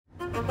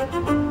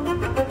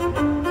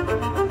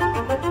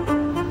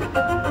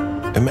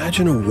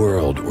Imagine a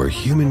world where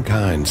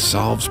humankind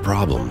solves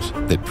problems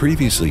that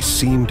previously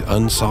seemed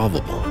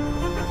unsolvable.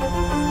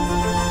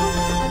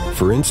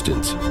 For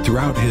instance,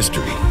 throughout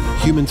history,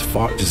 humans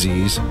fought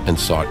disease and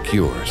sought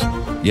cures.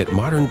 Yet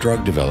modern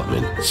drug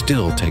development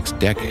still takes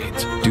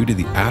decades due to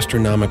the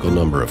astronomical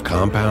number of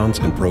compounds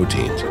and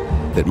proteins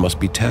that must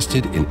be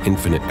tested in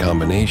infinite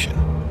combination.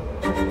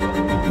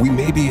 We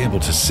may be able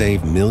to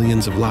save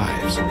millions of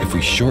lives if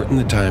we shorten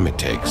the time it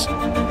takes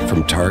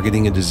from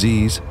targeting a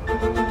disease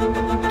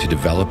to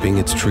developing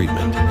its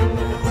treatment.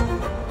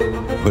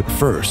 But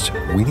first,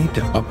 we need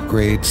to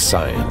upgrade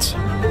science.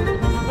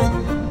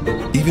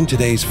 Even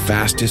today's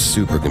fastest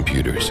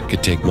supercomputers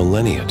could take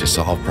millennia to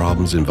solve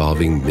problems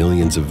involving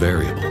millions of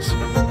variables.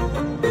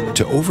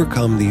 To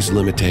overcome these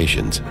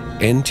limitations,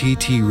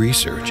 NTT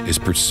Research is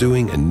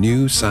pursuing a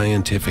new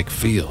scientific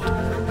field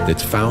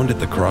that's found at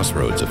the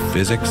crossroads of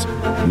physics,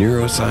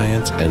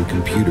 neuroscience, and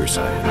computer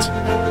science.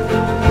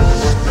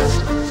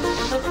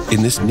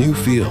 In this new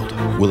field,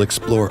 we'll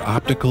explore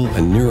optical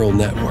and neural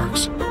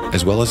networks,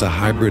 as well as a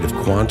hybrid of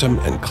quantum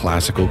and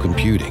classical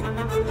computing,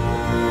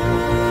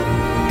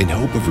 in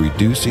hope of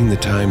reducing the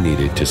time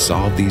needed to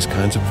solve these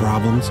kinds of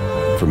problems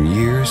from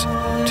years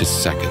to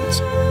seconds.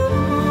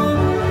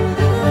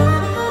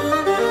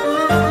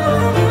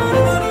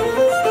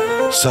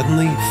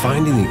 Suddenly,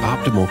 finding the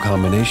optimal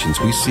combinations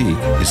we seek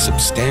is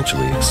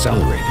substantially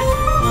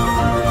accelerated.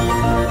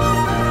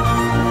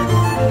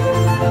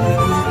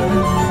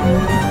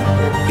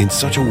 In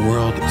such a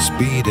world,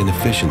 speed and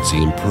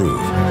efficiency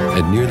improve,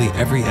 and nearly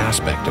every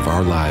aspect of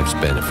our lives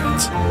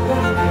benefits.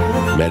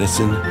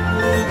 Medicine,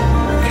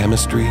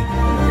 chemistry,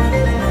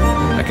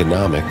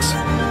 economics,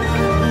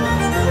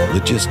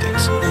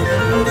 logistics,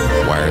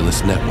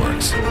 wireless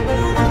networks,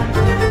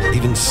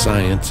 even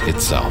science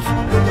itself.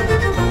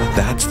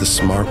 That's the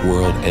smart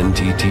world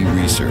NTT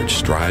Research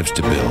strives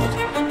to build.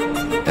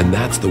 And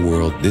that's the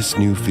world this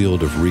new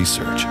field of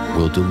research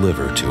will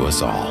deliver to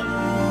us all.